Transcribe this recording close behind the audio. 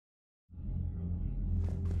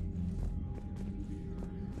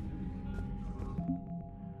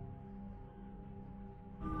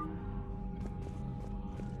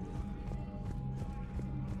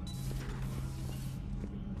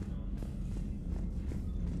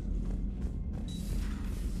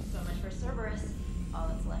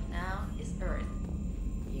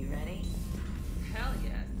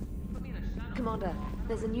Commander,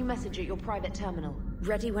 there's a new message at your private terminal.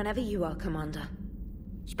 Ready whenever you are, Commander.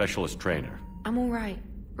 Specialist trainer. I'm all right,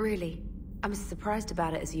 really. I'm as surprised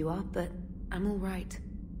about it as you are, but I'm all right.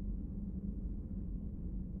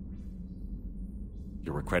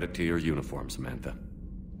 You're a credit to your uniform, Samantha.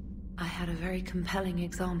 I had a very compelling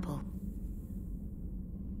example.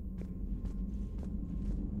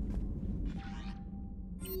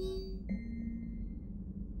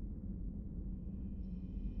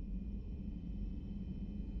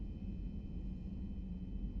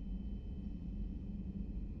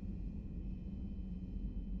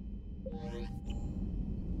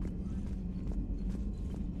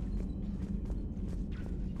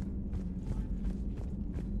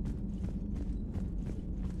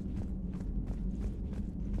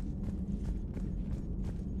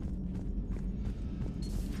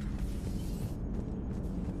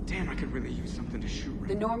 Damn, I could really use something to shoot right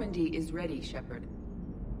The Normandy is ready, Shepard.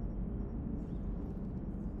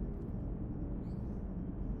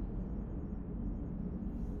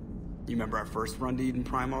 You remember our first run to Eden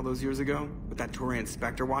Prime all those years ago? With that Turian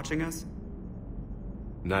Spectre watching us?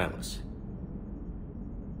 Nihilus.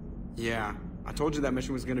 Yeah, I told you that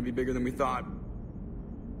mission was gonna be bigger than we thought.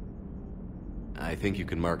 I think you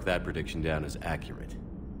can mark that prediction down as accurate.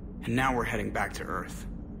 And now we're heading back to Earth.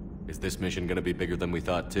 Is this mission gonna be bigger than we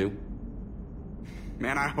thought, too?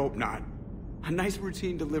 Man, I hope not. A nice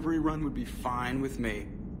routine delivery run would be fine with me.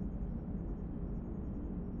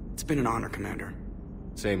 It's been an honor, Commander.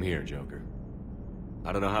 Same here, Joker.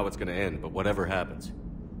 I don't know how it's gonna end, but whatever happens.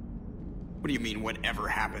 What do you mean, whatever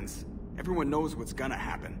happens? Everyone knows what's gonna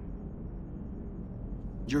happen.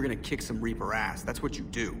 You're gonna kick some Reaper ass, that's what you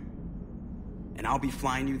do. And I'll be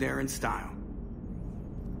flying you there in style.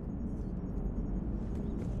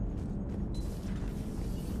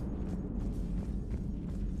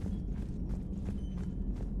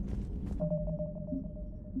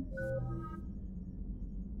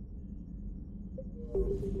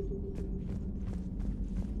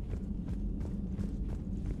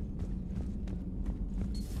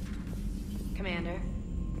 Commander.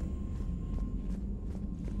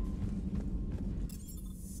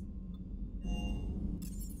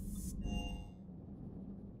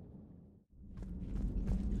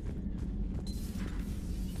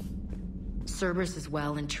 Cerberus is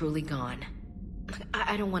well and truly gone.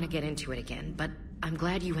 I don't want to get into it again, but I'm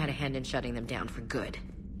glad you had a hand in shutting them down for good.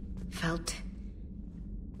 Felt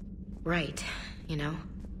right, you know?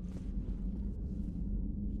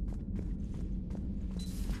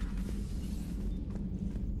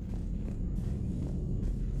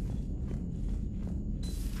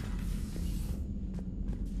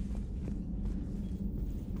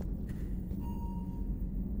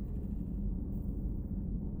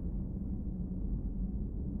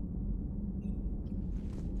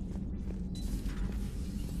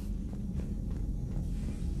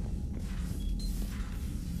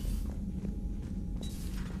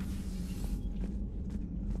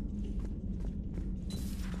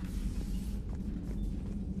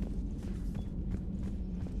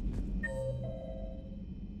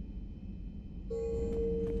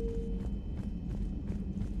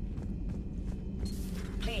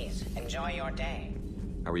 Please, enjoy your day.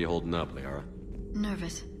 How are you holding up, Liara?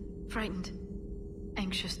 Nervous, frightened,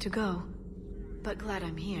 anxious to go, but glad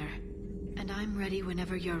I'm here. And I'm ready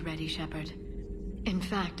whenever you're ready, Shepard. In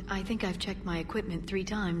fact, I think I've checked my equipment 3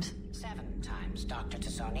 times. 7 times, Dr.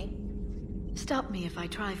 Tassoni. Stop me if I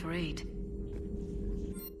try for 8.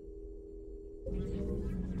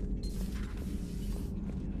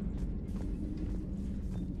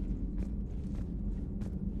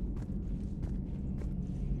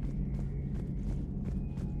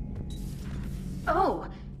 Oh!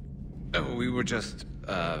 Oh, we were just,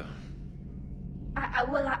 I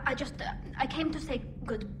came to say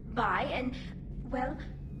goodbye, and, well...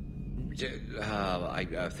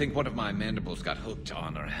 I think one of my mandibles got hooked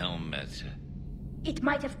on her helmet. It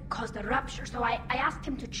might have caused a rupture, so I asked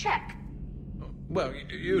him to check. Well,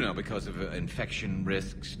 you know, because of infection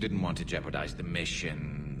risks, didn't want to jeopardize the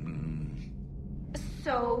mission.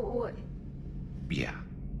 So... Yeah.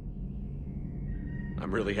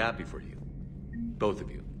 I'm really happy for you. Both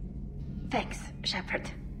of you. Thanks, Shepard.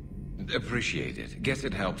 Appreciate it. Guess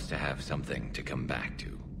it helps to have something to come back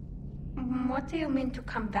to. What do you mean to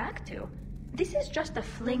come back to? This is just a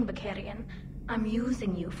fling, Bakarian. I'm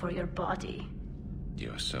using you for your body.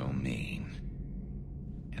 You're so mean.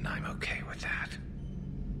 And I'm okay with that.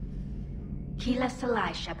 Heal us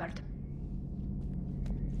alive, Shepard.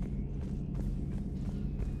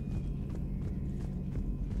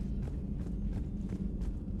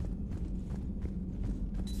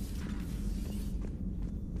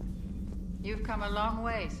 You've come a long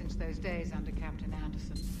way since those days under Captain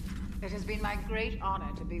Anderson. It has been my great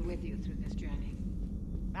honor to be with you through this journey.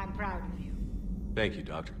 I'm proud of you. Thank you,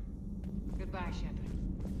 Doctor. Goodbye, Shepard.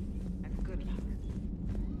 And good luck.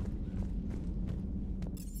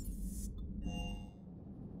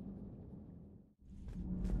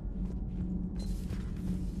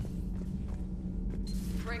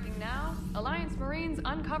 Breaking now, Alliance Marines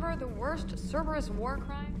uncover the worst Cerberus war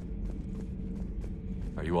crime.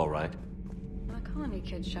 Are you all right? I'm a colony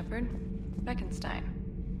kid, Shepard. Beckenstein.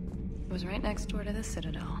 It was right next door to the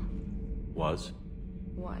Citadel. Was?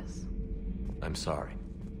 Was. I'm sorry.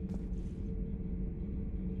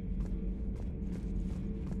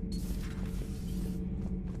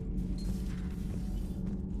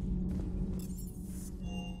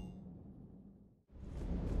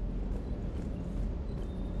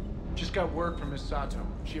 Just got word from Miss Sato.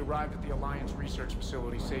 She arrived at the Alliance research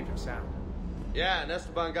facility safe and sound. Yeah, and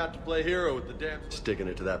Esteban got to play hero with the damn... Sticking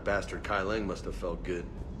it to that bastard Calin must have felt good.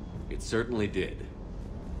 It certainly did.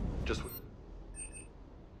 Just...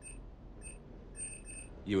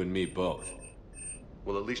 You and me both.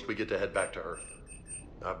 Well, at least we get to head back to Earth.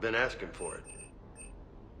 I've been asking for it.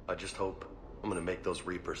 I just hope I'm gonna make those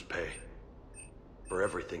Reapers pay. For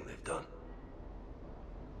everything they've done.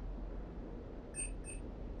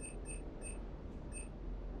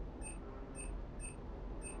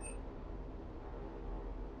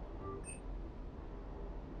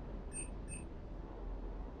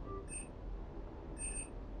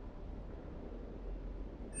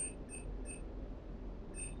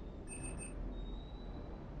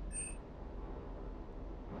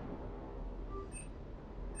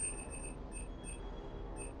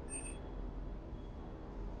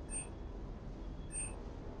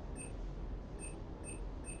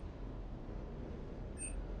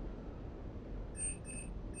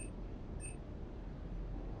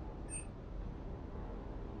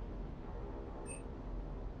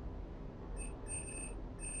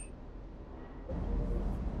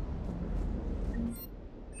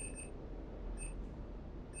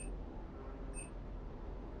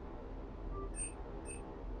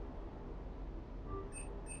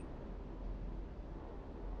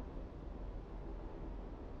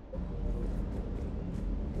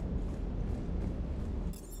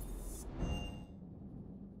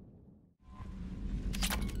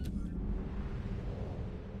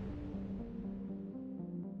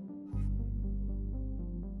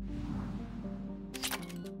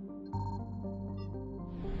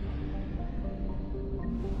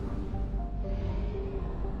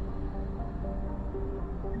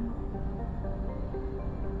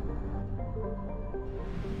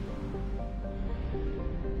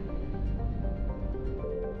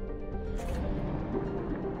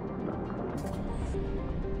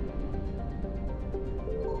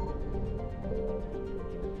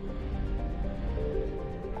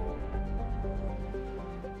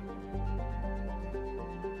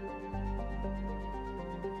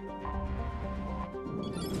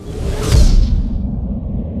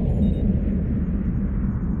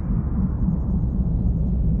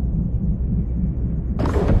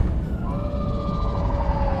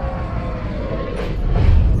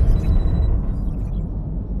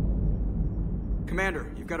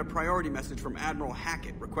 Commander, you've got a priority message from Admiral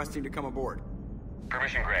Hackett requesting to come aboard.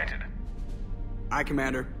 Permission granted. Aye,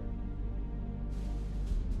 Commander.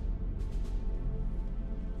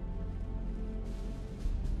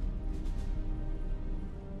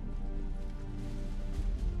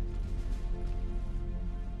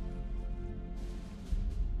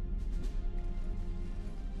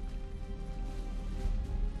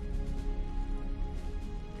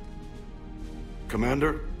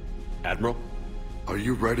 Commander? Admiral? Are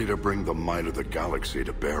you ready to bring the might of the galaxy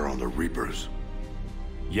to bear on the Reapers?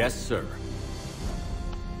 Yes, sir.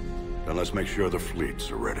 Then let's make sure the fleets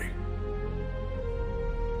are ready.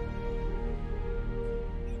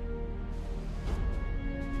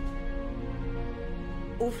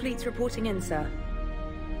 All fleets reporting in, sir.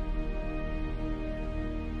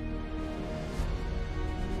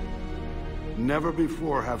 Never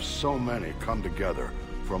before have so many come together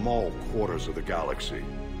from all quarters of the galaxy.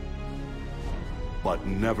 But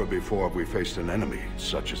never before have we faced an enemy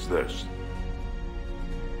such as this.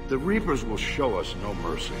 The Reapers will show us no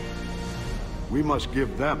mercy. We must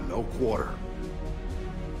give them no quarter.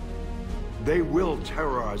 They will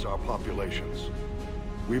terrorize our populations.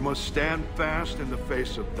 We must stand fast in the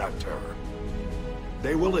face of that terror.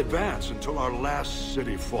 They will advance until our last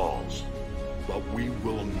city falls, but we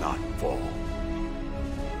will not fall.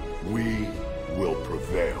 We will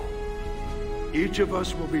prevail. Each of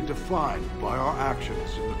us will be defined by our actions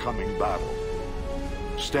in the coming battle.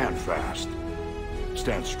 Stand fast.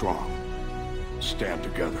 Stand strong. Stand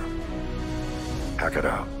together. Hack it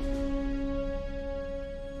out.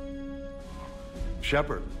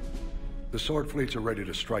 Shepard, the Sword fleets are ready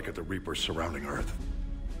to strike at the Reapers surrounding Earth.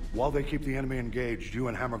 While they keep the enemy engaged, you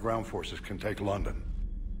and Hammer ground forces can take London.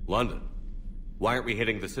 London? Why aren't we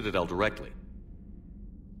hitting the Citadel directly?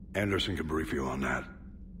 Anderson can brief you on that.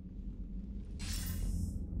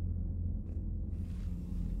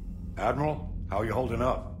 Admiral, how are you holding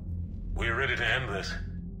up? We're ready to end this.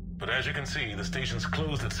 But as you can see, the station's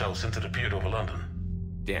closed itself since it appeared over London.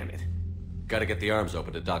 Damn it. Gotta get the arms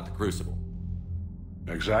open to dock the Crucible.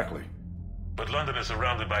 Exactly. But London is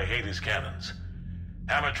surrounded by Hades cannons.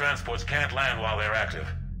 Hammer transports can't land while they're active.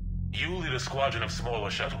 You lead a squadron of smaller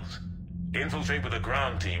shuttles. Infiltrate with a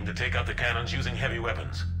ground team to take out the cannons using heavy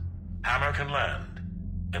weapons. Hammer can land,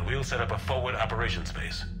 and we'll set up a forward operations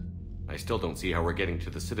base. I still don't see how we're getting to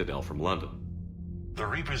the Citadel from London. The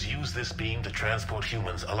Reapers use this beam to transport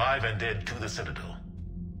humans, alive and dead, to the Citadel.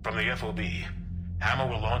 From the FOB,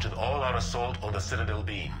 Hammer will launch an all-out assault on the Citadel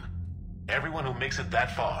beam. Everyone who makes it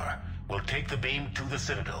that far will take the beam to the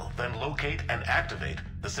Citadel, then locate and activate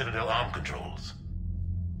the Citadel arm controls.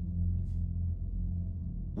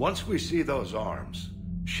 Once we see those arms,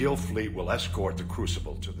 SHIELD fleet will escort the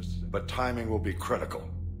Crucible to the Citadel. But timing will be critical.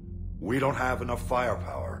 We don't have enough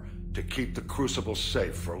firepower to keep the Crucible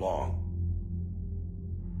safe for long.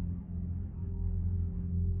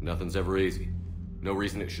 Nothing's ever easy. No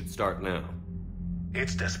reason it should start now.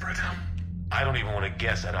 It's desperate. I don't even want to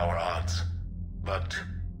guess at our odds.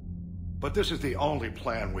 But this is the only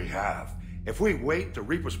plan we have. If we wait, the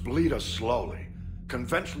Reapers bleed us slowly.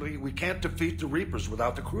 Conventionally, we can't defeat the Reapers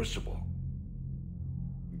without the Crucible.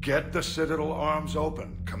 Get the Citadel arms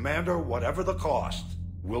open. Commander, whatever the cost,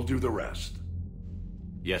 we'll do the rest.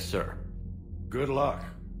 Yes, sir. Good luck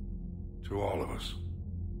to all of us.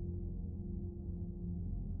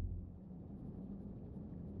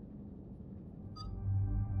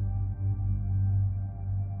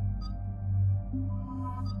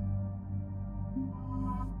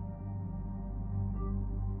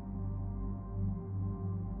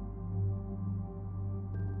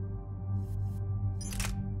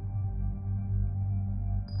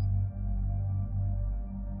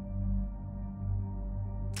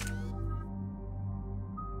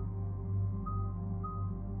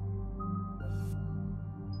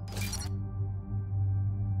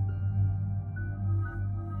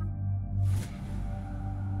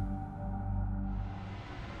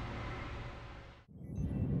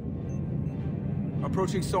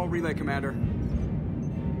 Approaching Sol Relay, Commander.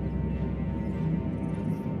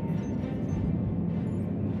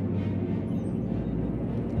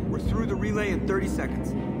 We're through the relay in 30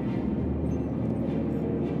 seconds.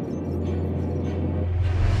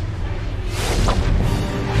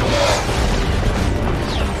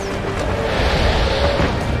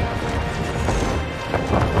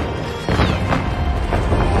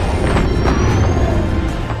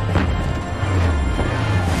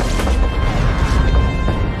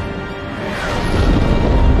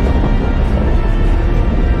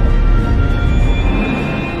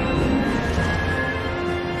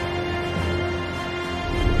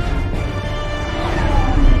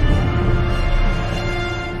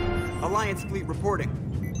 Fleet reporting.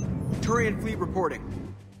 Turian fleet reporting.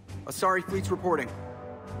 Asari fleets reporting.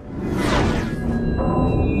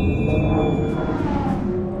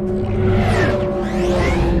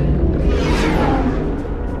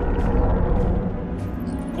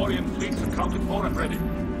 Quarian fleets accounted for and ready.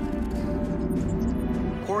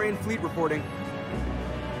 Quarian fleet reporting.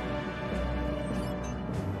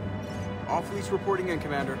 All fleets reporting in,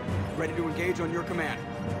 Commander. Ready to engage on your command.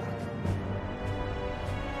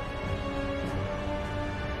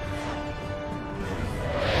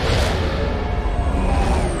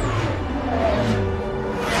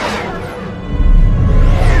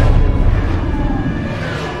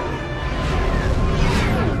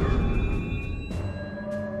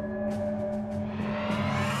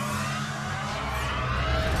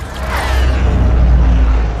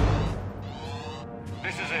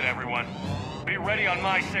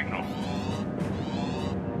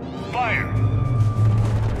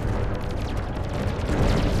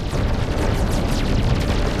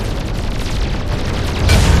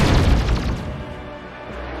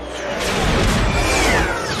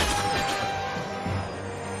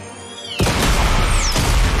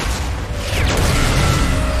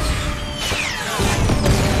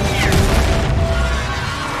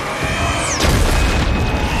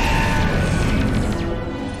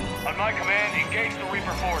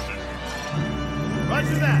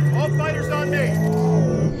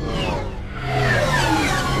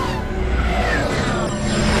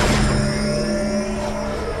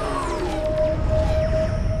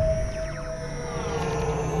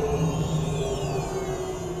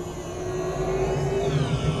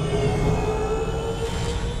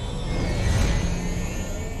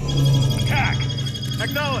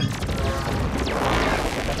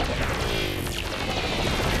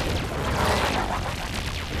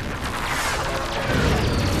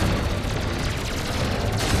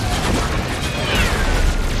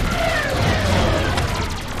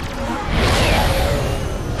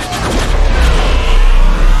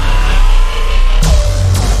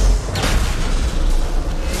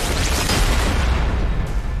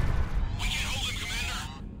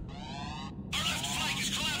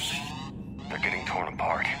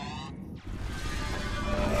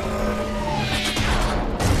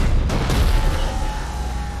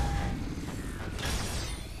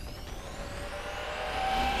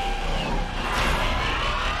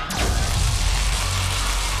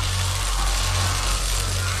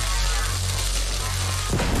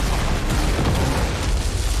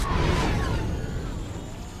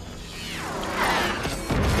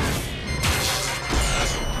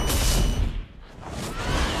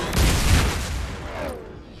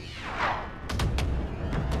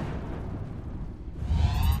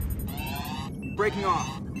 breaking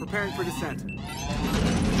off. Preparing for descent.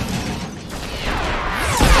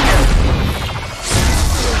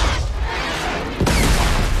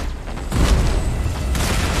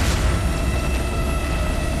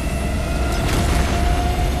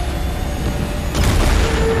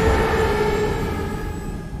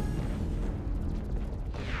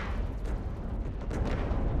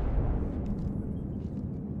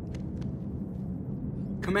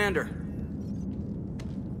 Commander.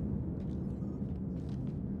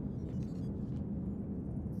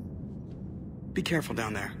 Be careful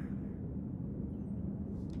down there.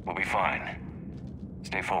 We'll be fine.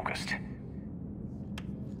 Stay focused.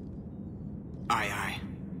 Aye, aye.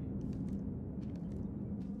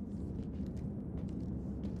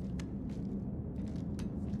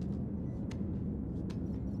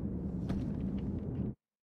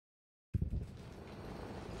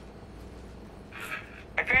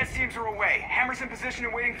 Advanced teams are away. Hammer's in position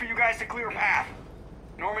and waiting for you guys to clear a path.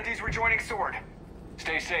 Normandy's rejoining Sword.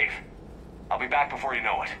 Stay safe. I'll be back before you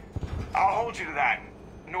know it. I'll hold you to that.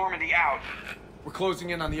 Normandy out. We're closing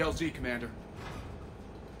in on the LZ, Commander.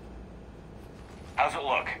 How's it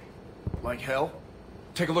look? Like hell?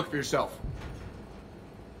 Take a look for yourself.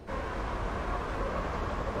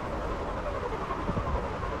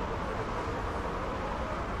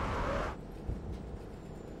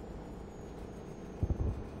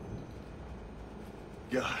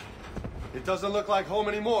 God, it doesn't look like home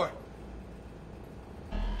anymore.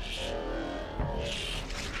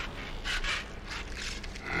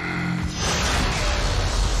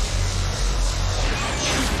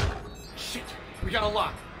 Shit, we got a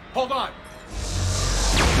lock. Hold on.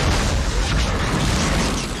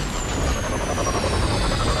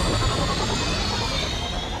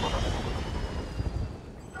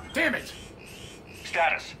 Damn it!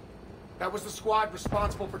 Status. That was the squad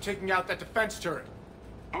responsible for taking out that defense turret.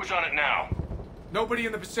 Who's on it now? Nobody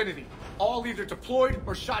in the vicinity. All either deployed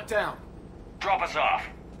or shot down. Drop us off.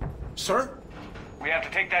 Sir? We have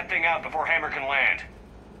to take that thing out before Hammer can land.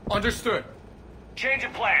 Understood. Change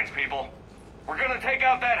of plans, people. We're gonna take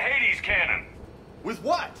out that Hades cannon. With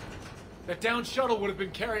what? That downed shuttle would have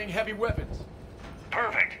been carrying heavy weapons.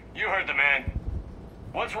 Perfect. You heard the man.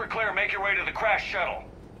 Once we're clear, make your way to the crashed shuttle.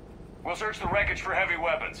 We'll search the wreckage for heavy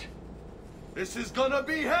weapons. This is gonna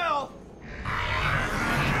be hell!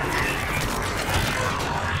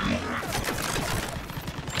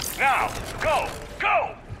 Now, go!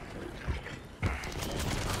 Go! Damn,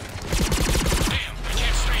 I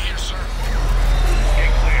can't stay here, sir.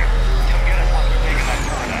 Get clear. Come get us once we've taken that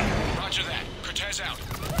turret out. Roger that. Cortez out.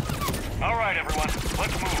 All right, everyone.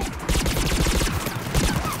 Let's move.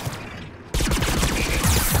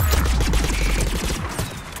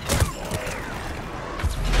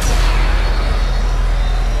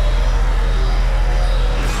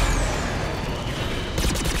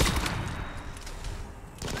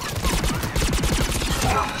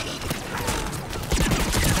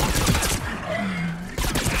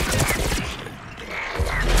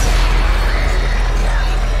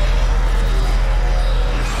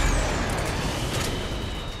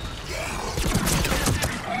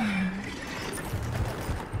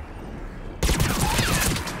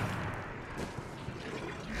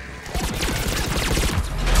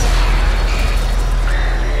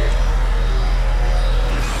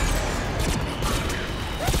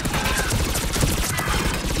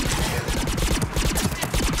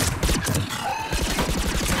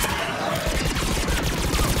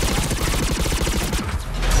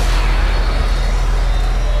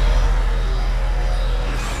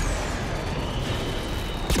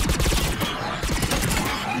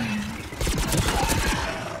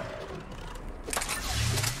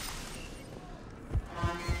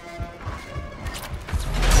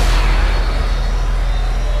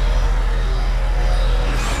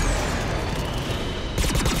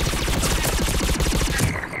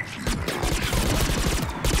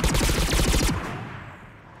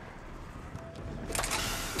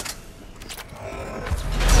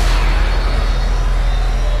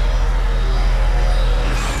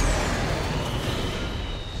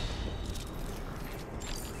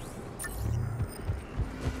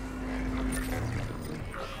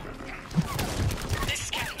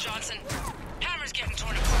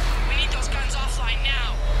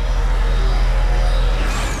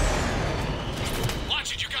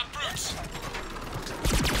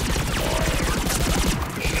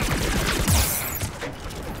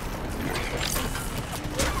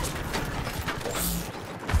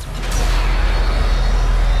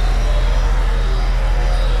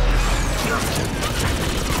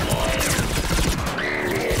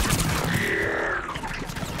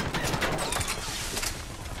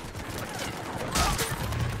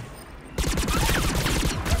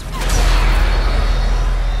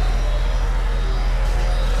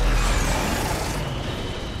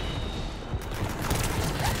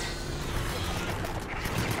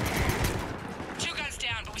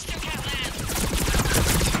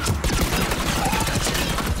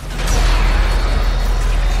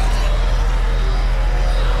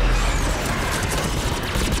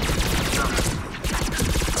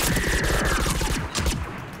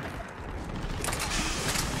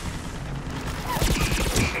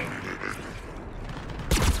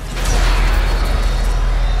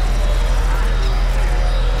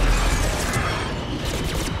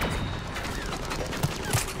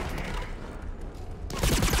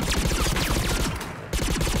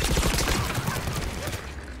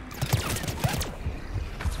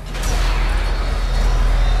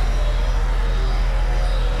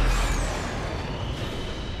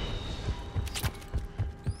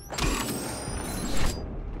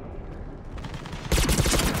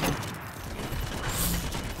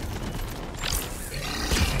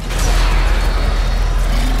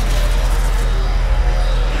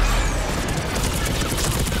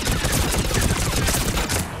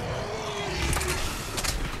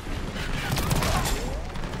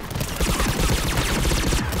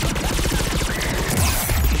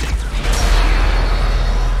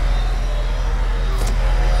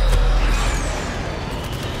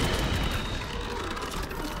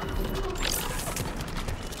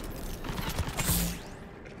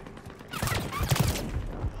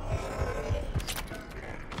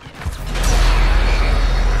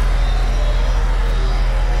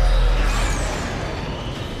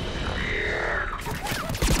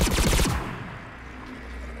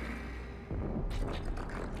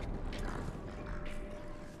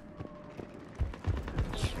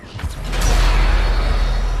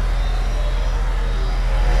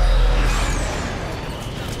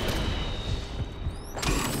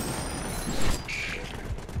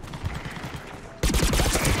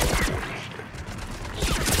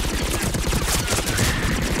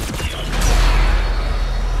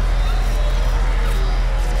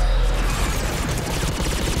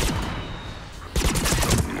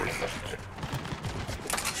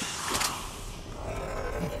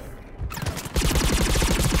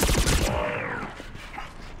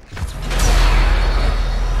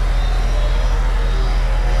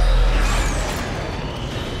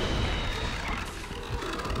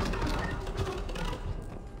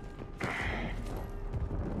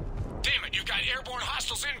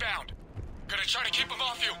 him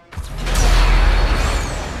off you!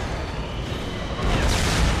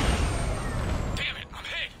 Damn it, I'm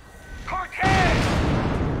hit!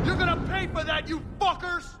 Cortez! You're gonna pay for that, you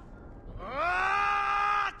fuckers!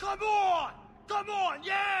 Ah, come on! Come on,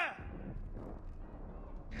 yeah!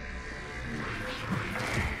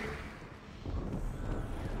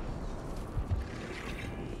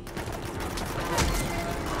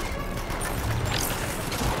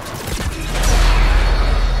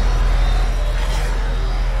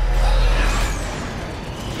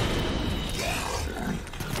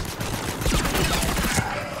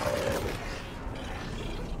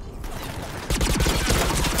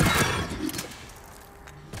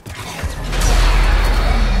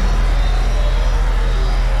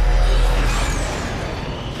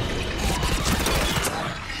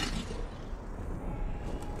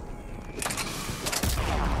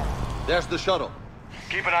 There's the shuttle.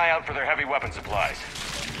 Keep an eye out for their heavy weapon supplies.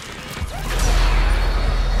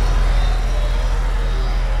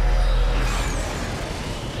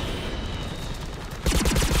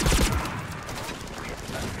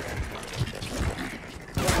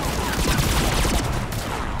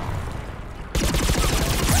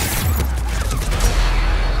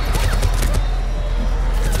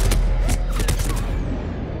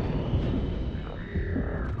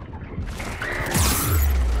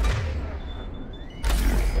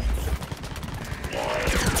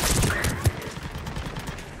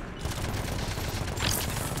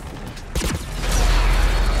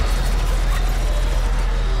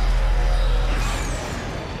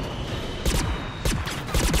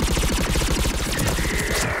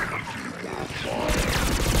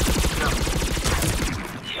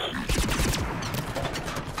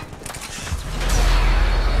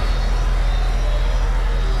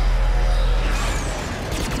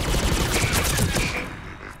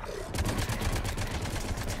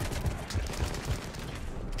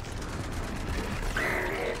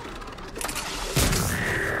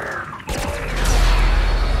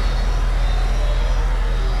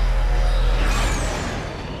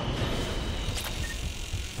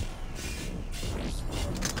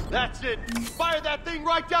 That's it! Fire that thing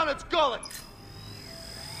right down its gullet!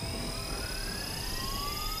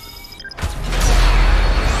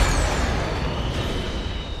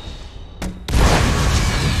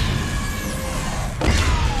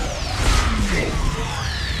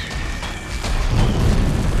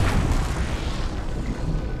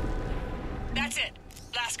 That's it.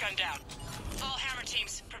 Last gun down. All hammer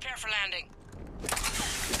teams, prepare for landing.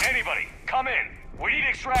 Anybody, come in. We need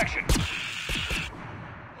extraction.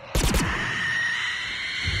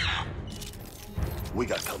 We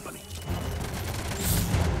got company.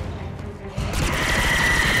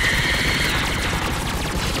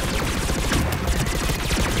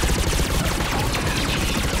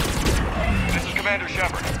 This is Commander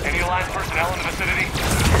Shepard. Any Alliance personnel in the vicinity?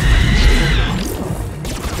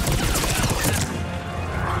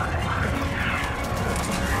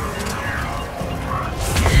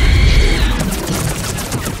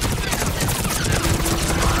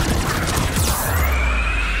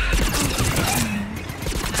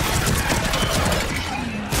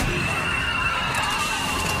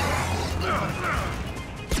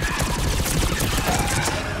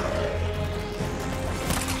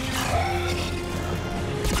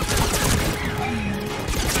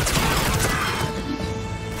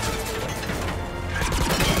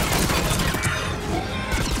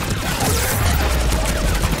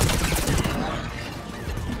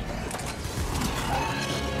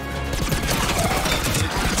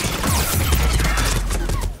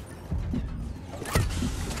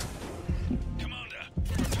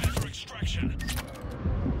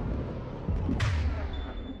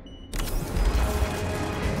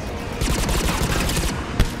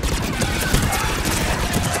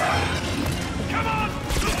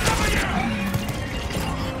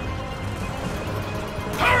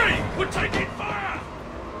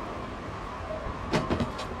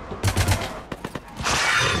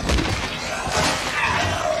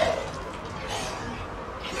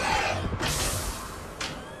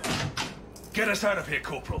 Get us out of here,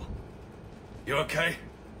 Corporal. You okay?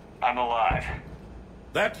 I'm alive.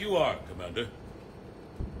 That you are, Commander.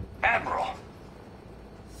 Admiral.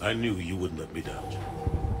 I knew you wouldn't let me down.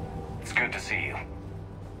 It's good to see you.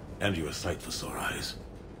 And you're a sight for sore eyes.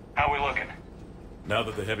 How we looking? Now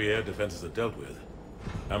that the heavy air defenses are dealt with,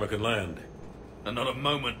 Hammer can land. And not a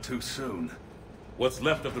moment too soon. What's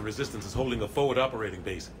left of the Resistance is holding a forward operating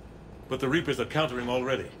base. But the Reapers are countering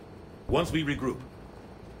already. Once we regroup,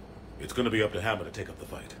 it's gonna be up to Hammer to take up the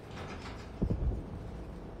fight.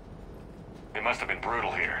 It must have been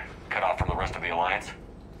brutal here. Cut off from the rest of the Alliance.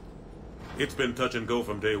 It's been touch and go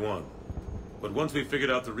from day one. But once we figured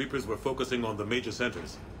out the Reapers were focusing on the major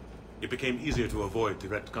centers, it became easier to avoid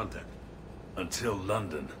direct contact. Until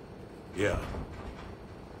London. Yeah.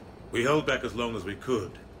 We held back as long as we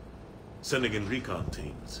could, sending in recon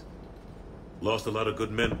teams. Lost a lot of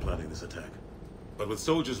good men planning this attack. But with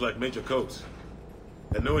soldiers like Major Coates,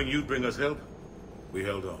 and knowing you'd bring us help, we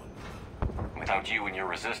held on. Without you and your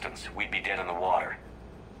resistance, we'd be dead in the water.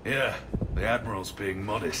 Yeah, the Admiral's being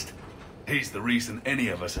modest. He's the reason any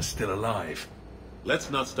of us are still alive.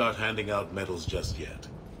 Let's not start handing out medals just yet.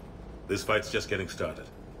 This fight's just getting started.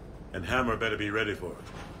 And Hammer better be ready for it.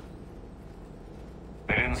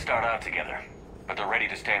 They didn't start out together, but they're ready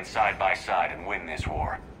to stand side by side and win this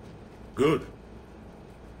war. Good.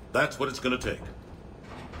 That's what it's gonna take.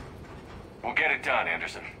 We'll get it done,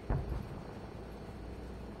 Anderson.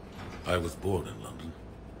 I was born in London.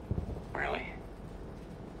 Really?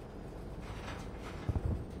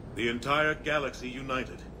 The entire galaxy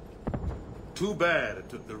united. Too bad it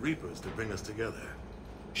took the Reapers to bring us together.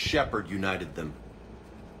 Shepard united them.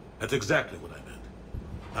 That's exactly what I meant.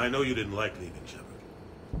 I know you didn't like leaving Shepard.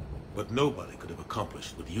 But nobody could have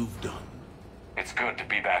accomplished what you've done. It's good to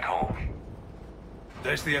be back home.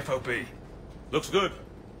 There's the FOB. Looks good.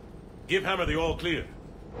 Give Hammer the all clear.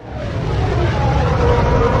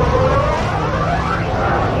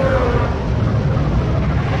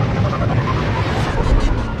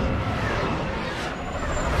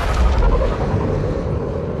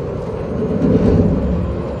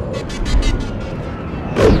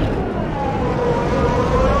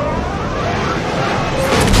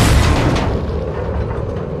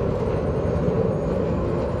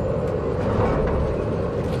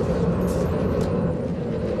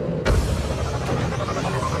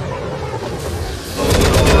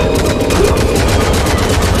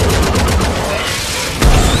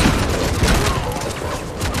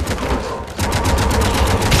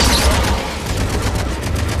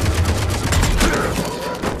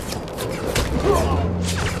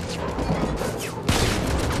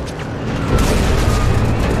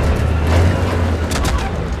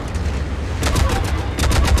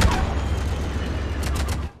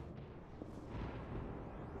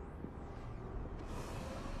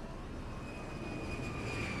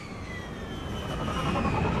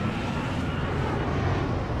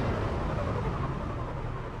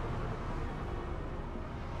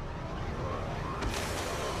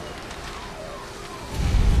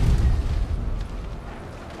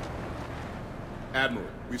 Admiral,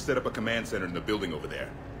 we've set up a command center in the building over there.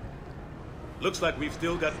 Looks like we've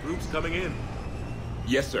still got groups coming in.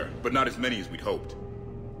 Yes, sir, but not as many as we'd hoped.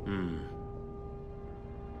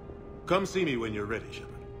 Come see me when you're ready, Shepard.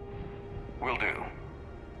 Will do.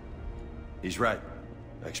 He's right.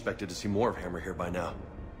 I expected to see more of Hammer here by now.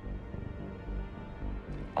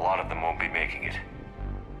 A lot of them won't be making it.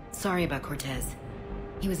 Sorry about Cortez.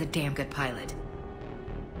 He was a damn good pilot.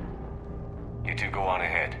 You two go on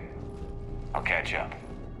ahead. I'll catch up.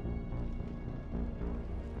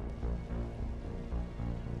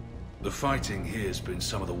 The fighting here's been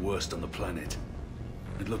some of the worst on the planet.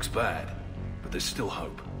 It looks bad, but there's still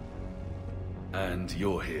hope. And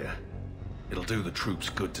you're here. It'll do the troops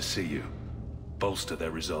good to see you. Bolster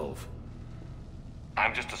their resolve.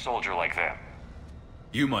 I'm just a soldier like them.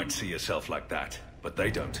 You might see yourself like that, but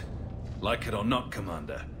they don't. Like it or not,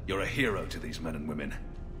 Commander, you're a hero to these men and women.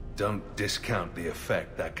 Don't discount the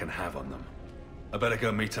effect that can have on them. I better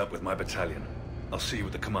go meet up with my battalion. I'll see you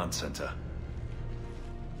at the command center.